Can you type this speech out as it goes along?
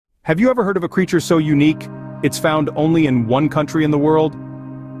Have you ever heard of a creature so unique, it's found only in one country in the world?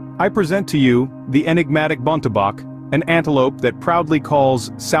 I present to you the enigmatic Bontebok, an antelope that proudly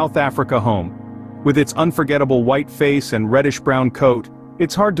calls South Africa home. With its unforgettable white face and reddish-brown coat,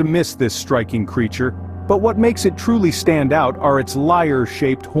 it's hard to miss this striking creature, but what makes it truly stand out are its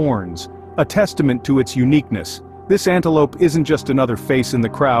lyre-shaped horns, a testament to its uniqueness. This antelope isn't just another face in the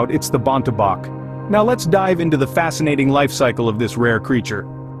crowd, it's the Bontebok. Now let's dive into the fascinating life cycle of this rare creature.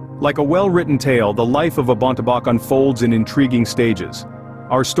 Like a well-written tale, the life of a Bontebok unfolds in intriguing stages.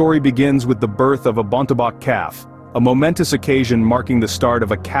 Our story begins with the birth of a Bontebok calf, a momentous occasion marking the start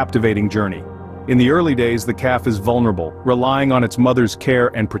of a captivating journey. In the early days, the calf is vulnerable, relying on its mother's care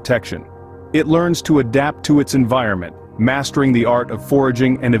and protection. It learns to adapt to its environment, mastering the art of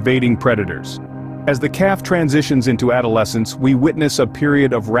foraging and evading predators. As the calf transitions into adolescence, we witness a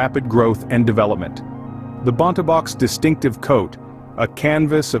period of rapid growth and development. The Bontebok's distinctive coat, a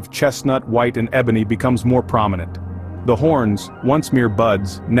canvas of chestnut, white and ebony, becomes more prominent. The horns, once mere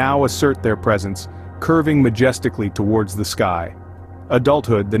buds, now assert their presence, curving majestically towards the sky.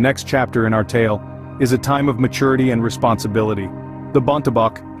 Adulthood, the next chapter in our tale, is a time of maturity and responsibility. The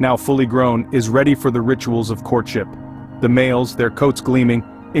Bontebok, now fully grown, is ready for the rituals of courtship. The males, their coats gleaming,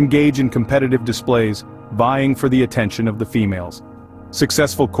 engage in competitive displays, vying for the attention of the females.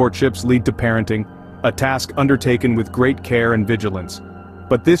 Successful courtships lead to parenting, a task undertaken with great care and vigilance.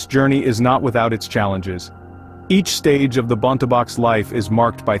 But this journey is not without its challenges. Each stage of the Bontebok's life is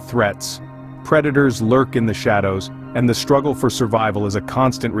marked by threats. Predators lurk in the shadows, and the struggle for survival is a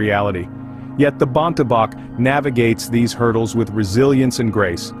constant reality. Yet the Bontebok navigates these hurdles with resilience and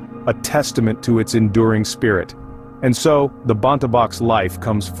grace, a testament to its enduring spirit. And so, the Bontebok's life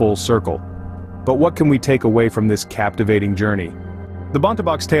comes full circle. But what can we take away from this captivating journey? The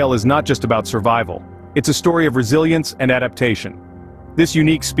Bontebok's tale is not just about survival. It's a story of resilience and adaptation. This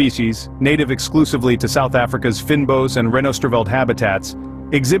unique species, native exclusively to South Africa's fynbos and Renosterveld habitats,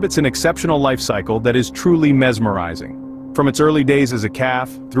 exhibits an exceptional life cycle that is truly mesmerizing. From its early days as a calf,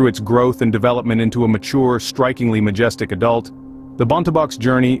 through its growth and development into a mature, strikingly majestic adult, the Bontebok's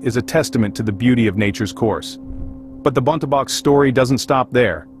journey is a testament to the beauty of nature's course. But the Bontebok's story doesn't stop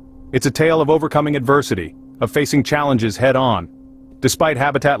there. It's a tale of overcoming adversity, of facing challenges head-on. Despite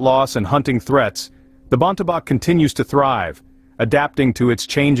habitat loss and hunting threats, the Bontebok continues to thrive, adapting to its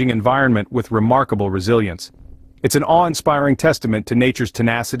changing environment with remarkable resilience. It's an awe-inspiring testament to nature's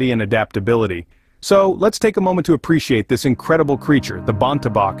tenacity and adaptability. So, let's take a moment to appreciate this incredible creature, the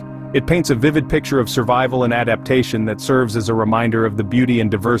Bontebok. It paints a vivid picture of survival and adaptation that serves as a reminder of the beauty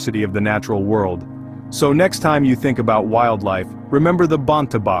and diversity of the natural world. So next time you think about wildlife, remember the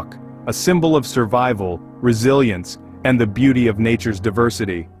Bontebok, a symbol of survival, resilience, and the beauty of nature's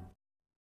diversity.